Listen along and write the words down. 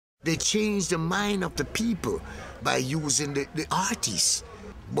They change the mind of the people by using the artists.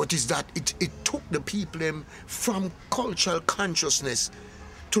 But it's that it took the people them from cultural consciousness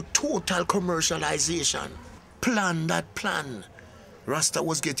to total commercialization. Plan that plan. Rasta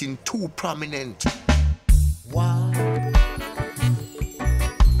was getting too prominent. Wow.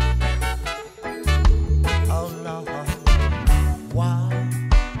 Oh Lord. Wow.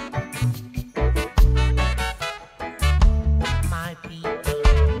 My people.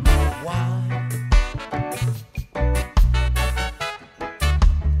 Wow.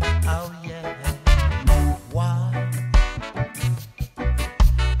 Oh yeah. Wow.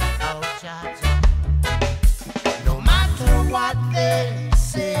 Oh Jah Jah. No matter what they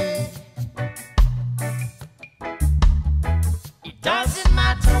say, it doesn't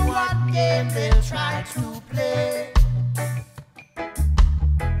matter what game they'll try to play.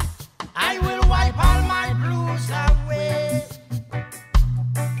 I will wipe all my blues away.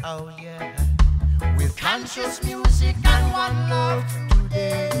 Oh yeah, with conscious music and one love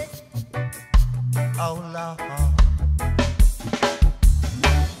today. Oh Lord,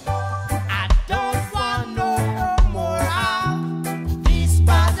 I don't want no more of this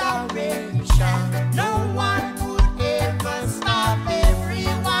bad adoration. No one could ever stop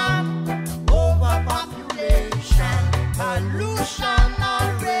everyone. Overpopulation, pollution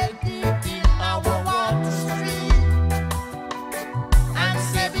already in our water stream. And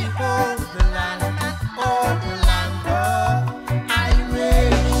say behold the land and all the land of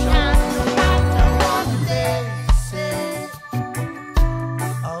iration. No matter what they say,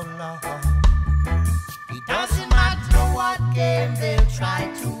 oh Lord, it doesn't matter what game they'll try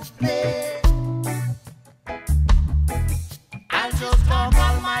to play. I'll just talk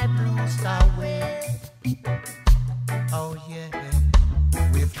all my blues away. Oh yeah,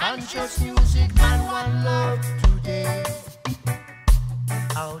 with conscious music and one love today.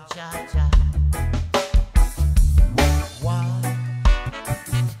 Oh Jah Jah. Wow.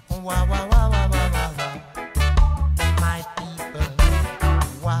 Wow, wow, wow, wow, wow, wow, wow. My people.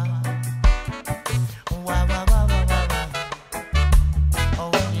 Wow. Wow, wow, wow, wow, wow, wow.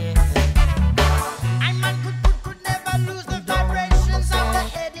 Oh yeah. I man could never lose the vibrations of the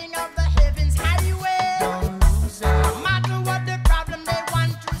heading of the heavens highway. Don't lose it. No matter what the problem they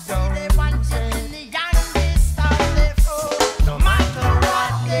want to see, they want it in the youngest of their own. No matter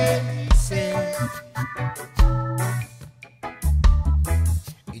what they say,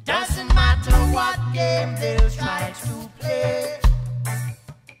 it doesn't matter what game they'll try to play.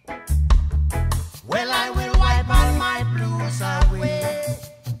 Well, I will wipe all my blues away.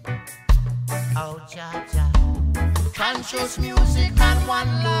 Oh Jah Jah, conscious music and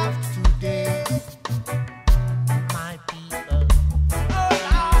one love today. My people. Oh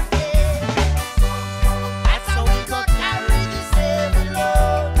Lord, yeah. That's how we go carry this heavy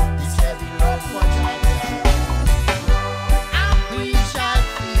load for Jah Jah. And we shall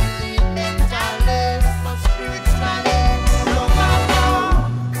feel it mentally, but spiritually, no matter.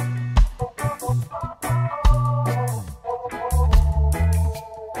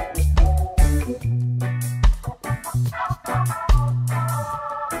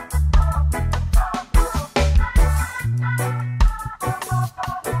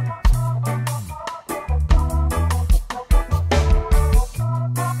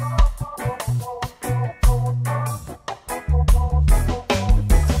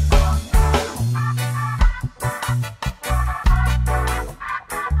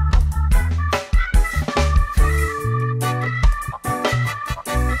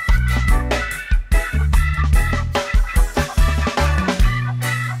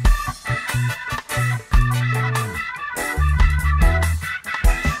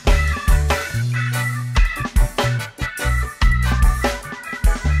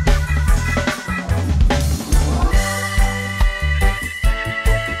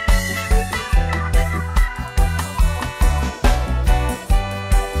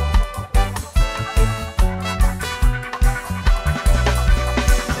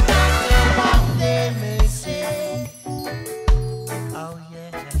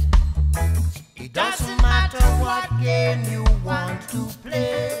 It doesn't matter what game you want to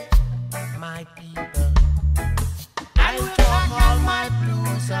play, my people. I will talk all my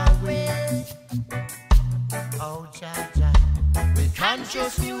blues away. Oh Jah Jah, with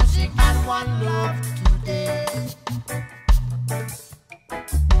conscious music and one love